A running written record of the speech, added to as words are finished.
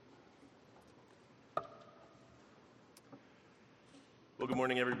Well, good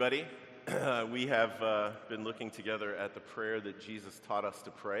morning, everybody. We have been looking together at the prayer that Jesus taught us to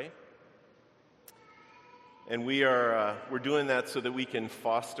pray. And we're doing that so that we can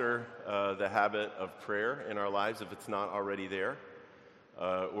foster the habit of prayer in our lives if it's not already there,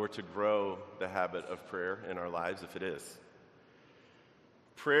 or to grow the habit of prayer in our lives if it is.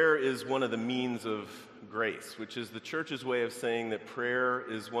 Prayer is one of the means of grace, which is the church's way of saying that prayer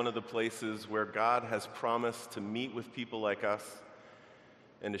is one of the places where God has promised to meet with people like us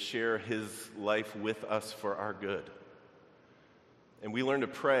and to share his life with us for our good. And we learn to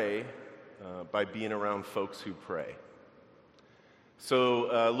pray by being around folks who pray.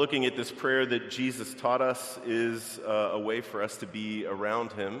 So looking at this prayer that Jesus taught us is a way for us to be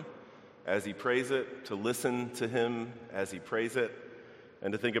around him as he prays it, to listen to him as he prays it,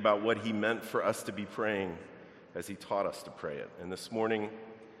 and to think about what he meant for us to be praying as he taught us to pray it. And this morning,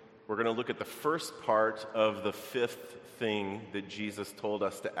 we're going to look at the first part of the fifth thing that Jesus told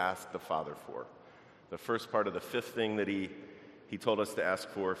us to ask the Father for. The first part of the fifth thing that he told us to ask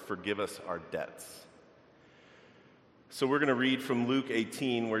for: forgive us our debts. So we're going to read from Luke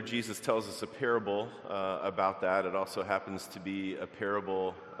 18, where Jesus tells us a parable about that. It also happens to be a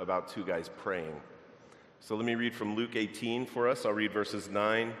parable about two guys praying. So let me read from Luke 18 for us. I'll read verses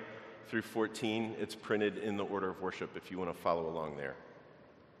 9 through 14. It's printed in the order of worship if you want to follow along there.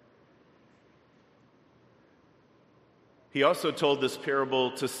 He also told this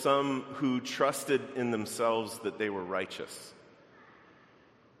parable to some who trusted in themselves that they were righteous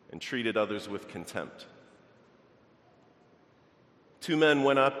and treated others with contempt. Two men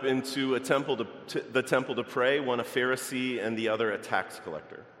went up into the temple to pray, one a Pharisee and the other a tax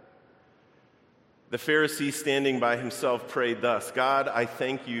collector. The Pharisee, standing by himself, prayed thus: God, I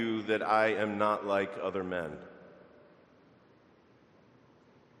thank you that I am not like other men,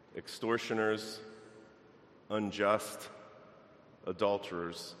 extortioners, unjust,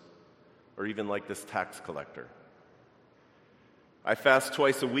 adulterers, or even like this tax collector. I fast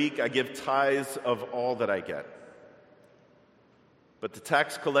twice a week. I give tithes of all that I get. But the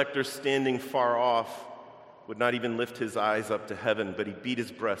tax collector, standing far off, would not even lift his eyes up to heaven, but he beat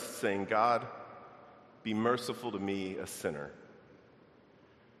his breast, saying, God, be merciful to me, a sinner.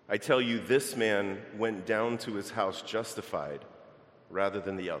 I tell you, this man went down to his house justified rather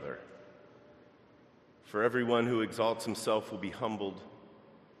than the other. For everyone who exalts himself will be humbled,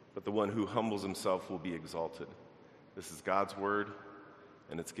 but the one who humbles himself will be exalted. This is God's word,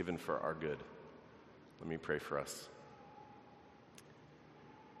 and it's given for our good. Let me pray for us.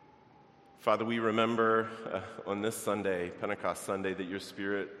 Father, we remember on this Sunday, Pentecost Sunday, that your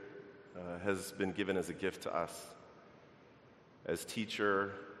Spirit has been given as a gift to us, as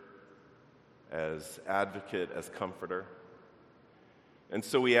teacher, as advocate, as comforter. And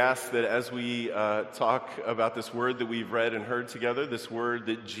so we ask that as we talk about this word that we've read and heard together, this word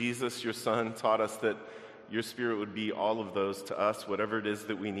that Jesus, your Son, taught us, that your Spirit would be all of those to us, whatever it is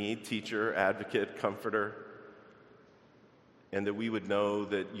that we need: teacher, advocate, comforter, and that we would know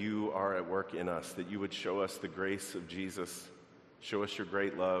that you are at work in us, that you would show us the grace of Jesus, show us your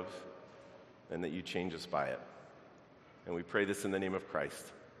great love, and that you change us by it. And we pray this in the name of Christ.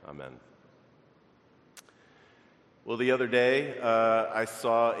 Amen. Well, the other day, I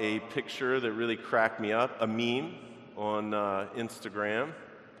saw a picture that really cracked me up, a meme on Instagram.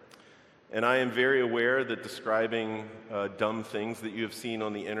 And I am very aware that describing dumb things that you have seen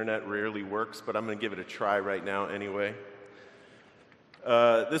on the internet rarely works, but I'm going to give it a try right now anyway.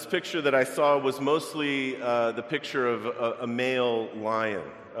 This picture that I saw was mostly the picture of a male lion.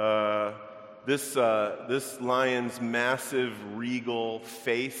 This lion's massive, regal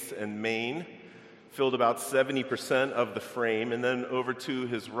face and mane filled about 70% of the frame, and then over to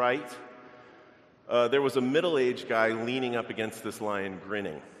his right, there was a middle-aged guy leaning up against this lion,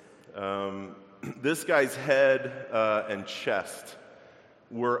 grinning. This guy's head and chest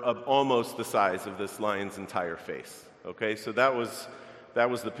were almost the size of this lion's entire face. Okay, so that was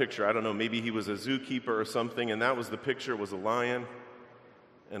the picture. I don't know, maybe he was a zookeeper or something, and that was the picture. It was a lion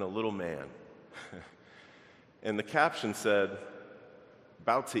and a little man. And the caption said,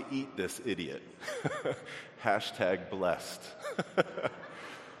 "About to eat this idiot." #blessed.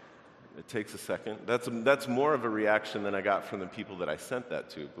 It takes a second. That's more of a reaction than I got from the people that I sent that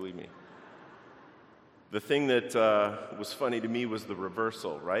to, believe me. The thing that was funny to me was the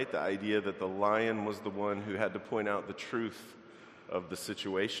reversal, right? The idea that the lion was the one who had to point out the truth of the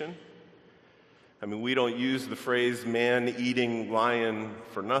situation. I mean, we don't use the phrase man-eating lion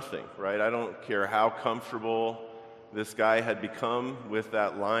for nothing, right? I don't care how comfortable this guy had become with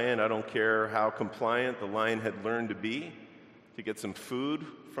that lion. I don't care how compliant the lion had learned to be to get some food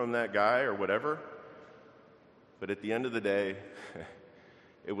from that guy or whatever. But at the end of the day,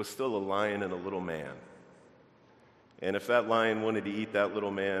 it was still a lion and a little man. And if that lion wanted to eat that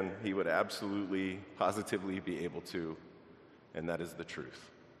little man, he would absolutely, positively be able to, and that is the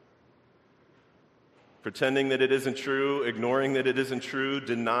truth. Pretending that it isn't true, ignoring that it isn't true,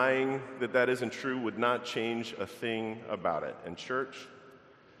 denying that that isn't true would not change a thing about it. And church,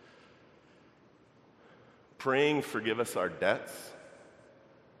 praying forgive us our debts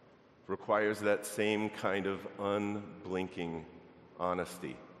requires that same kind of unblinking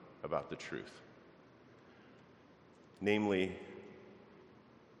honesty about the truth. Namely,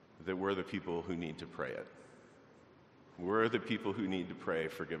 that we're the people who need to pray it. We're the people who need to pray,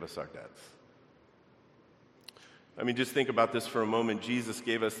 forgive us our debts. I mean, just think about this for a moment. Jesus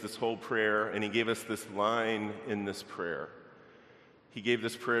gave us this whole prayer, and he gave us this line in this prayer. He gave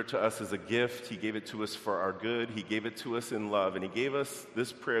this prayer to us as a gift. He gave it to us for our good. He gave it to us in love. And he gave us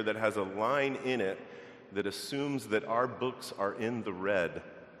this prayer that has a line in it that assumes that our books are in the red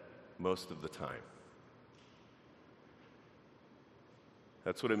most of the time.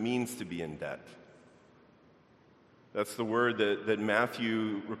 That's what it means to be in debt. That's the word that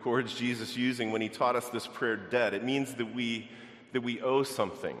Matthew records Jesus using when he taught us this prayer, debt. It means that we owe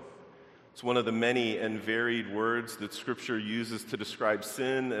something. It's one of the many and varied words that Scripture uses to describe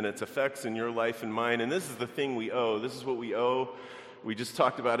sin and its effects in your life and mine. And this is the thing we owe. This is what we owe. We just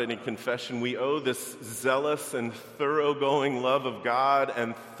talked about it in confession. We owe this zealous and thoroughgoing love of God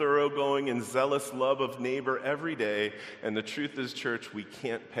and thoroughgoing and zealous love of neighbor every day. And the truth is, church, we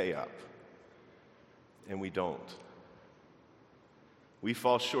can't pay up. And we don't. We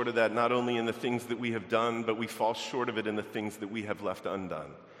fall short of that not only in the things that we have done, but we fall short of it in the things that we have left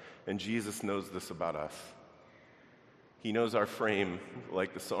undone. And Jesus knows this about us. He knows our frame,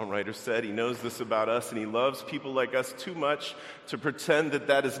 like the songwriter said. He knows this about us, and he loves people like us too much to pretend that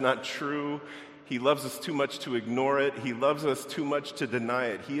that is not true. He loves us too much to ignore it. He loves us too much to deny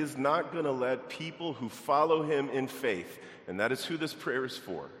it. He is not going to let people who follow him in faith, and that is who this prayer is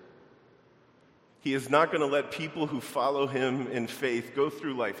for. He is not going to let people who follow him in faith go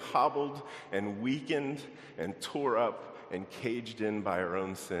through life hobbled and weakened and tore up and caged in by our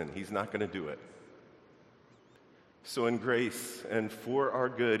own sin. He's not going to do it. So in grace and for our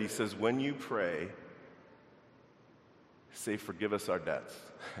good, he says, when you pray, say, forgive us our debts.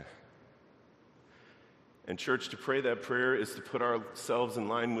 And church, to pray that prayer is to put ourselves in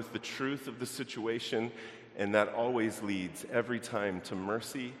line with the truth of the situation, and that always leads every time to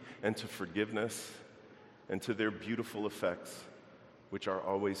mercy and to forgiveness and to their beautiful effects, which are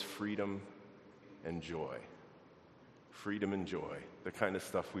always freedom and joy. Freedom and joy, the kind of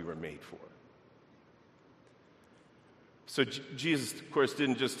stuff we were made for. So Jesus, of course,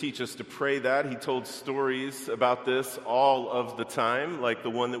 didn't just teach us to pray that. He told stories about this all of the time, like the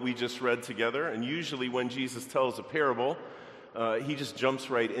one that we just read together. And usually when Jesus tells a parable, he just jumps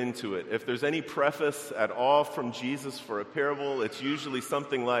right into it. If there's any preface at all from Jesus for a parable, it's usually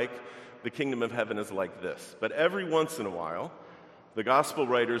something like, the kingdom of heaven is like this. But every once in a while, the gospel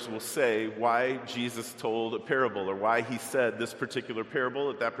writers will say why Jesus told a parable or why he said this particular parable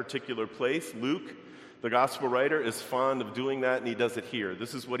at that particular place. Luke, the gospel writer, is fond of doing that, and he does it here.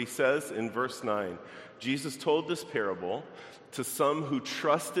 This is what he says in verse 9. Jesus told this parable to some who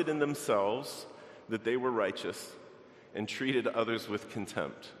trusted in themselves that they were righteous and treated others with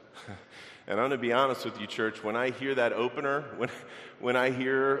contempt. And I'm going to be honest with you, church, when I hear that opener, when I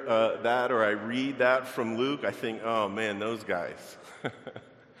hear that or I read that from Luke, I think, oh man, those guys.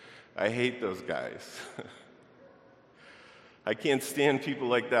 I hate those guys. I can't stand people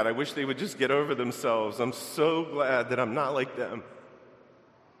like that. I wish they would just get over themselves. I'm so glad that I'm not like them.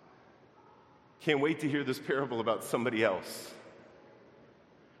 Can't wait to hear this parable about somebody else.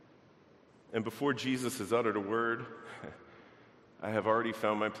 And before Jesus has uttered a word, I have already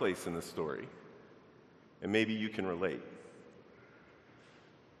found my place in this story. And maybe you can relate.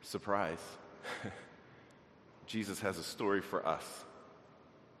 Surprise. Jesus has a story for us.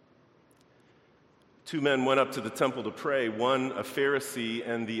 Two men went up to the temple to pray, one a Pharisee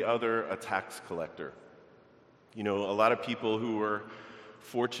and the other a tax collector. You know, a lot of people who were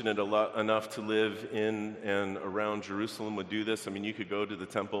fortunate enough to live in and around Jerusalem would do this. I mean, you could go to the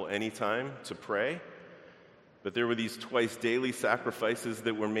temple anytime to pray, but there were these twice daily sacrifices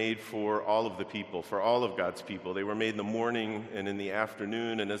that were made for all of the people, for all of God's people. They were made in the morning and in the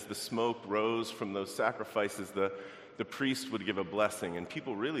afternoon, and as the smoke rose from those sacrifices, the priest would give a blessing, and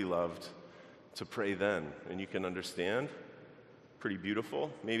people really loved to pray then. And you can understand, pretty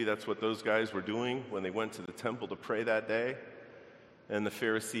beautiful. Maybe that's what those guys were doing when they went to the temple to pray that day. And the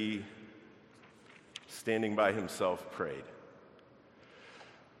Pharisee, standing by himself, prayed.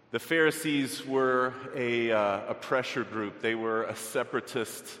 The Pharisees were a pressure group. They were a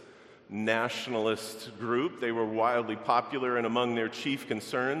separatist, nationalist group. They were wildly popular, and among their chief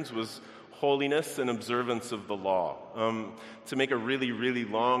concerns was holiness and observance of the law. To make a really, really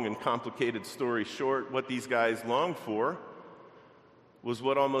long and complicated story short, what these guys longed for was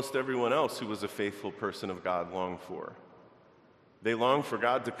what almost everyone else who was a faithful person of God longed for. They longed for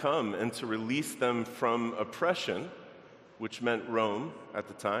God to come and to release them from oppression, which meant Rome at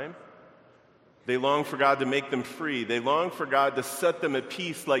the time. They longed for God to make them free. They longed for God to set them at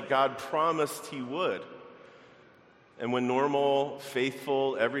peace like God promised He would. And when normal,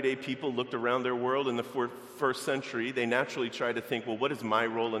 faithful, everyday people looked around their world in the first century, they naturally tried to think, well, what is my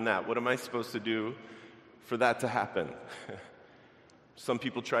role in that? What am I supposed to do for that to happen? Some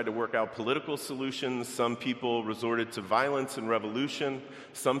people tried to work out political solutions. Some people resorted to violence and revolution.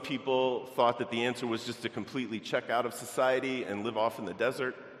 Some people thought that the answer was just to completely check out of society and live off in the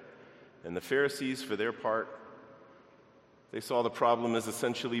desert. And the Pharisees, for their part, they saw the problem as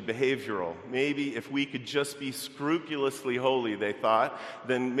essentially behavioral. Maybe if we could just be scrupulously holy, they thought,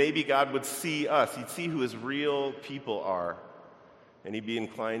 then maybe God would see us. He'd see who His real people are, and He'd be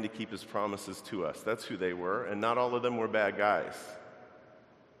inclined to keep His promises to us. That's who they were, and not all of them were bad guys.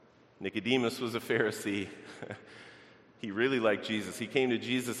 Nicodemus was a Pharisee. He really liked Jesus. He came to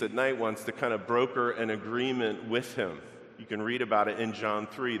Jesus at night once to kind of broker an agreement with Him. You can read about it in John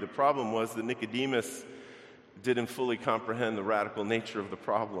 3. The problem was that Nicodemus didn't fully comprehend the radical nature of the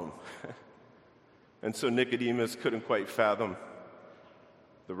problem. And so Nicodemus couldn't quite fathom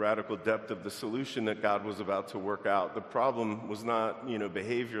the radical depth of the solution that God was about to work out. The problem was not,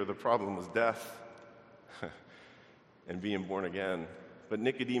 behavior. The problem was death and being born again. But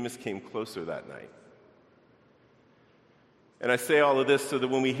Nicodemus came closer that night. And I say all of this so that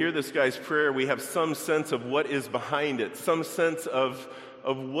when we hear this guy's prayer, we have some sense of what is behind it, some sense of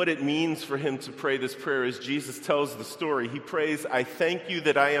what it means for him to pray this prayer as Jesus tells the story. He prays, "I thank you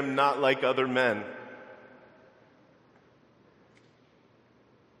that I am not like other men."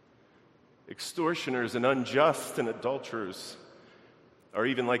 Extortioners and unjust and adulterers are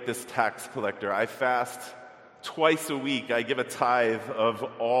even like this tax collector. I fast twice a week. I give a tithe of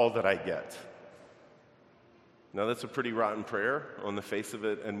all that I get. Now, that's a pretty rotten prayer on the face of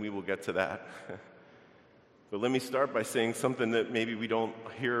it, and we will get to that. But let me start by saying something that maybe we don't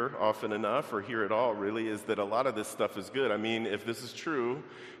hear often enough or hear at all, really, is that a lot of this stuff is good. I mean, if this is true,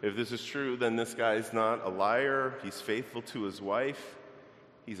 then this guy's not a liar. He's faithful to his wife.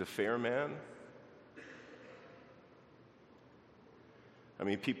 He's a fair man. I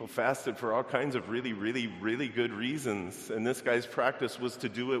mean, people fasted for all kinds of really, really, really good reasons. And this guy's practice was to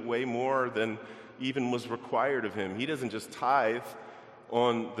do it way more than even was required of him. He doesn't just tithe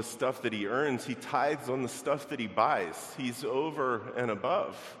on the stuff that he earns. He tithes on the stuff that he buys. He's over and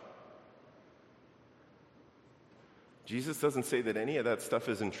above. Jesus doesn't say that any of that stuff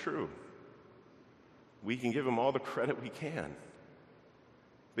isn't true. We can give him all the credit we can.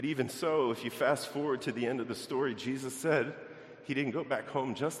 But even so, if you fast forward to the end of the story, Jesus said he didn't go back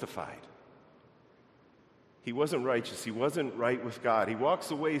home justified. He wasn't righteous. He wasn't right with God. He walks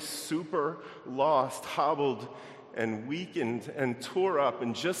away super lost, hobbled, and weakened, and tore up,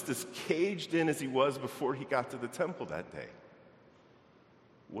 and just as caged in as he was before he got to the temple that day.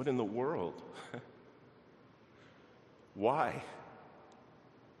 What in the world? Why?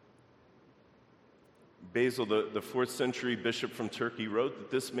 Basil, the 4th century bishop from Turkey, wrote that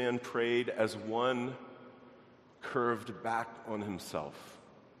this man prayed as one curved back on himself.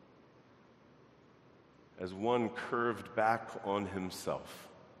 As one curved back on himself.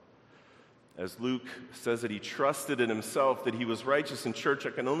 As Luke says that he trusted in himself, that he was righteous in church, I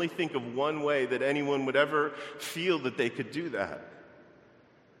can only think of one way that anyone would ever feel that they could do that.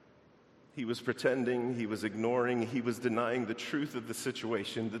 He was pretending, he was ignoring, he was denying the truth of the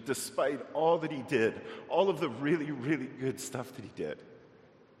situation, that despite all that he did, all of the really, really good stuff that he did,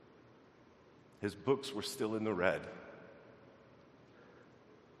 his books were still in the red.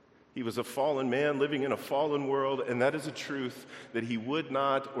 He was a fallen man living in a fallen world, and that is a truth that he would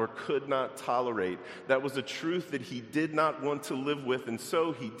not or could not tolerate. That was a truth that he did not want to live with, and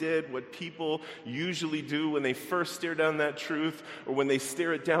so he did what people usually do when they first stare down that truth, or when they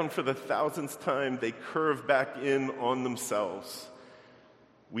stare it down for the 1000th time, they curve back in on themselves.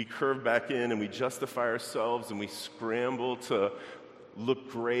 We curve back in and we justify ourselves, and we scramble to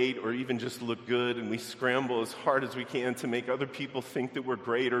look great or even just look good, and we scramble as hard as we can to make other people think that we're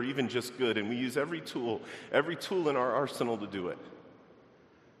great or even just good, and we use every tool in our arsenal to do it.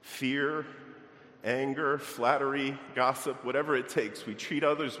 Fear, anger, flattery, gossip, whatever it takes. We treat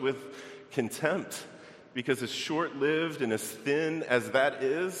others with contempt Because as short-lived and as thin as that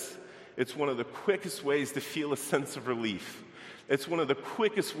is, it's one of the quickest ways to feel a sense of relief. It's one of the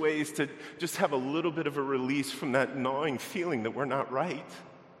quickest ways to just have a little bit of a release from that gnawing feeling that we're not right,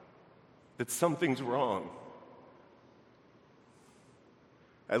 that something's wrong.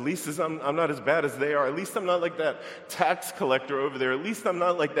 At least I'm not as bad as they are. At least I'm not like that tax collector over there. At least I'm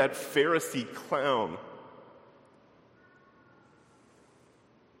not like that Pharisee clown.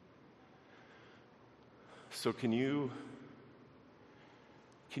 So can you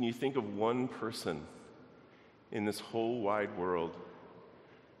think of one person in this whole wide world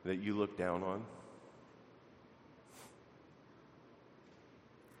that you look down on?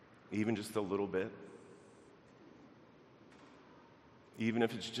 Even just a little bit? Even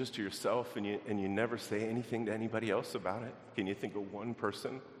if it's just to yourself and you never say anything to anybody else about it? Can you think of one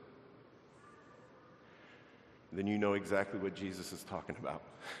person? Then you know exactly what Jesus is talking about.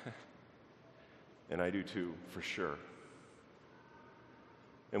 And I do too, for sure.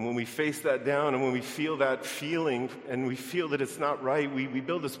 And when we face that down and when we feel that feeling and we feel that it's not right, we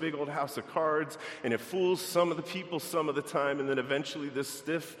build this big old house of cards and it fools some of the people some of the time, and then eventually this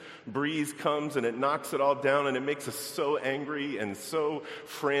stiff breeze comes and it knocks it all down and it makes us so angry and so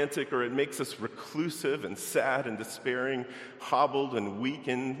frantic, or it makes us reclusive and sad and despairing, hobbled and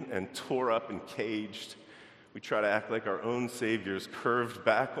weakened and tore up and caged. We try to act like our own saviors, curved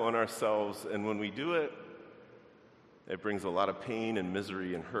back on ourselves, and when we do it, it brings a lot of pain and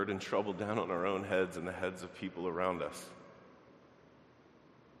misery and hurt and trouble down on our own heads and the heads of people around us.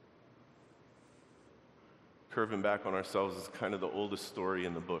 Curving back on ourselves is kind of the oldest story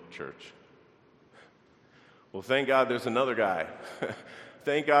in the book, church. Well, thank God there's another guy.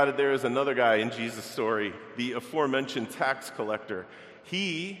 Thank God that there is another guy in Jesus' story, the aforementioned tax collector.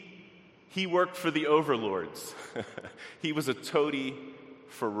 He worked for the overlords. He was a toady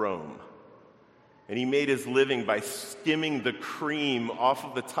for Rome. And he made his living by skimming the cream off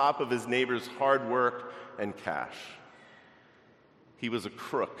of the top of his neighbor's hard work and cash. He was a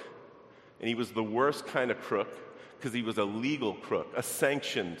crook. And he was the worst kind of crook because he was a legal crook, a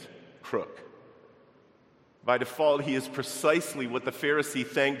sanctioned crook. By default, he is precisely what the Pharisee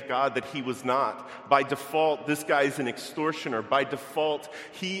thanked God that he was not. By default, this guy's an extortioner. By default,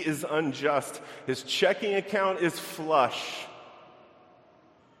 he is unjust. His checking account is flush.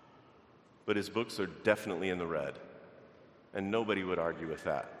 But his books are definitely in the red. And nobody would argue with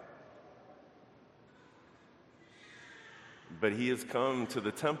that. But he has come to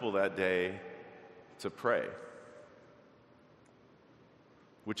the temple that day to pray.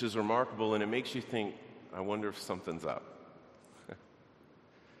 Which is remarkable, and it makes you think, I wonder if something's up.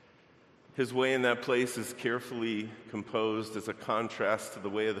 His way in that place is carefully composed as a contrast to the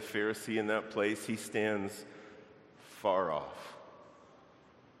way of the Pharisee in that place. He stands far off.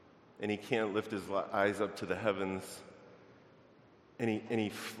 And he can't lift his eyes up to the heavens. And he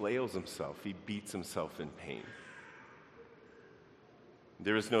flails himself. He beats himself in pain.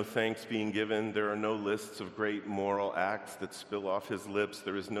 There is no thanks being given. There are no lists of great moral acts that spill off his lips.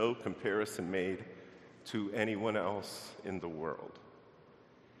 There is no comparison made to anyone else in the world.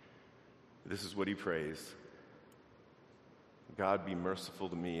 This is what he prays. God, be merciful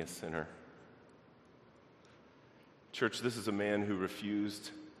to me, a sinner. Church, this is a man who refused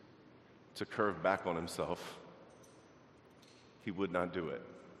to curve back on himself. He would not do it.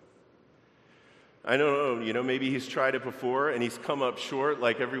 I don't know, maybe he's tried it before and he's come up short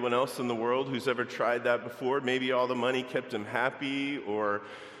like everyone else in the world who's ever tried that before. Maybe all the money kept him happy or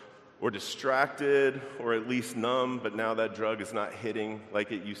distracted or at least numb, but now that drug is not hitting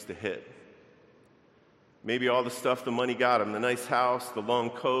like it used to hit. Maybe all the stuff the money got him, the nice house, the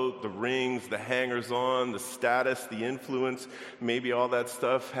long coat, the rings, the hangers-on, the status, the influence, maybe all that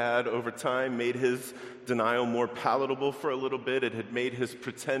stuff had, over time, made his denial more palatable for a little bit. It had made his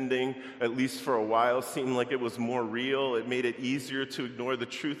pretending, at least for a while, seem like it was more real. It made it easier to ignore the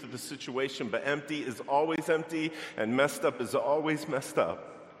truth of the situation, but empty is always empty, and messed up is always messed up.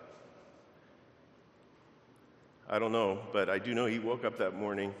 I don't know, but I do know he woke up that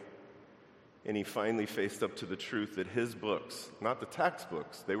morning and he finally faced up to the truth that his books, not the tax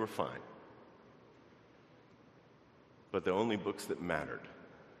books, they were fine, but the only books that mattered,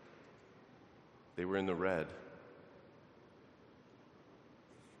 they were in the red.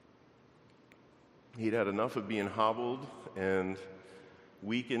 He'd had enough of being hobbled and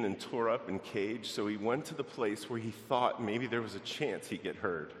weakened and tore up and caged, so he went to the place where he thought maybe there was a chance he'd get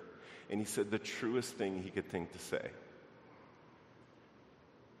heard. And he said the truest thing he could think to say.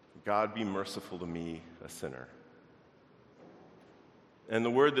 God, be merciful to me, a sinner. And the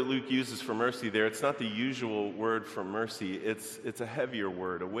word that Luke uses for mercy there, it's not the usual word for mercy. It's a heavier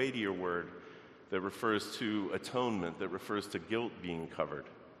word, a weightier word. that refers to atonement, that refers to guilt being covered.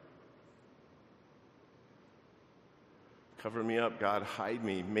 Cover me up, God, hide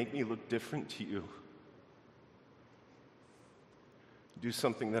me, make me look different to you. Do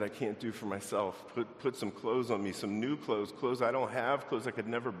something that I can't do for myself. Put some clothes on me, some new clothes I don't have, clothes I could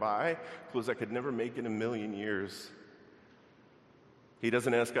never buy, clothes I could never make in a million years. He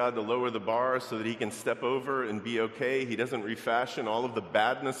doesn't ask God to lower the bar so that he can step over and be okay. He doesn't refashion all of the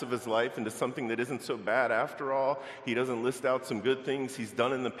badness of his life into something that isn't so bad after all. He doesn't list out some good things he's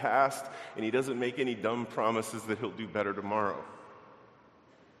done in the past, and he doesn't make any dumb promises that he'll do better tomorrow.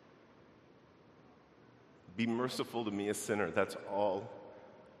 Be merciful to me, a sinner. That's all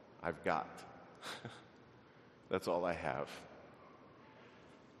I've got. That's all I have.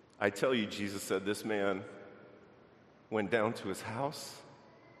 I tell you, Jesus said, this man went down to his house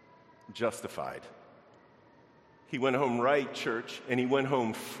justified. He went home right, church, and he went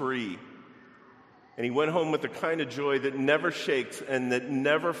home free. And he went home with the kind of joy that never shakes and that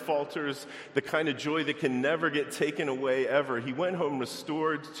never falters, the kind of joy that can never get taken away ever. He went home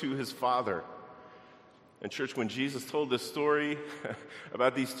restored to his Father. And church, when Jesus told this story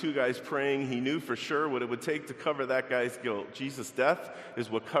about these two guys praying, he knew for sure what it would take to cover that guy's guilt. Jesus' death is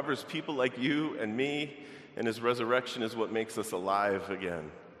what covers people like you and me, and his resurrection is what makes us alive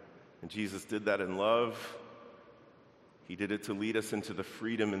again. And Jesus did that in love. He did it to lead us into the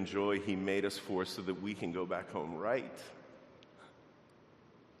freedom and joy he made us for so that we can go back home right.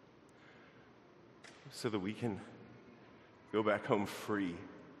 So that we can go back home free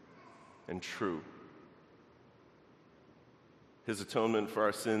and true. His atonement for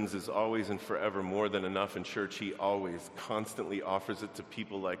our sins is always and forever more than enough. In church, he always, constantly offers it to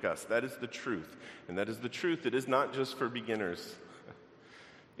people like us. That is the truth. And that is the truth. It is not just for beginners.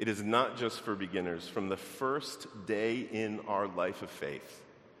 It is not just for beginners. From the first day in our life of faith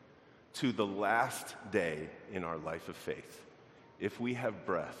to the last day in our life of faith, if we have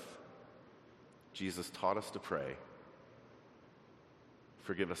breath, Jesus taught us to pray,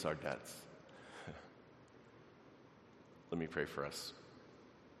 forgive us our debts. Let me pray for us.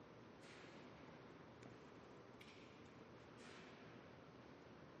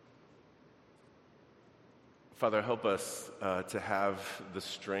 Father, help us to have the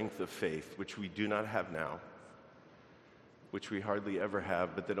strength of faith, which we do not have now, which we hardly ever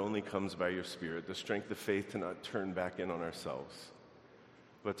have, but that only comes by your Spirit. The strength of faith to not turn back in on ourselves,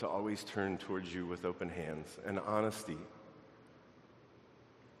 but to always turn towards you with open hands and honesty,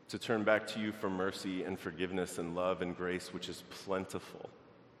 to turn back to you for mercy and forgiveness and love and grace, which is plentiful.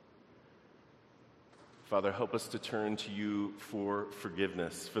 Father, help us to turn to you for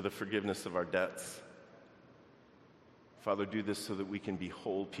forgiveness, for the forgiveness of our debts. Father, do this so that we can be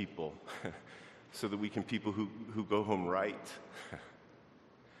whole people, so that we can people who go home right,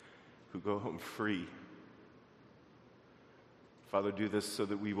 who go home free. Father, do this so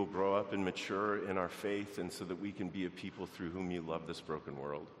that we will grow up and mature in our faith and so that we can be a people through whom you love this broken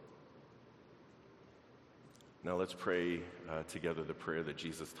world. Now let's pray together the prayer that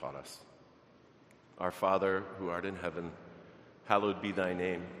Jesus taught us. Our Father, who art in heaven, hallowed be thy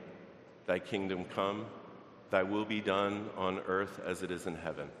name. Thy kingdom come, thy will be done on earth as it is in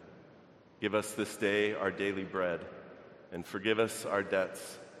heaven. Give us this day our daily bread, and forgive us our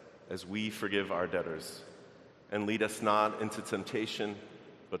debts as we forgive our debtors. And lead us not into temptation,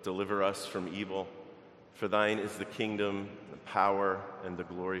 but deliver us from evil. For thine is the kingdom, the power, and the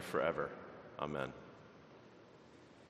glory forever. Amen.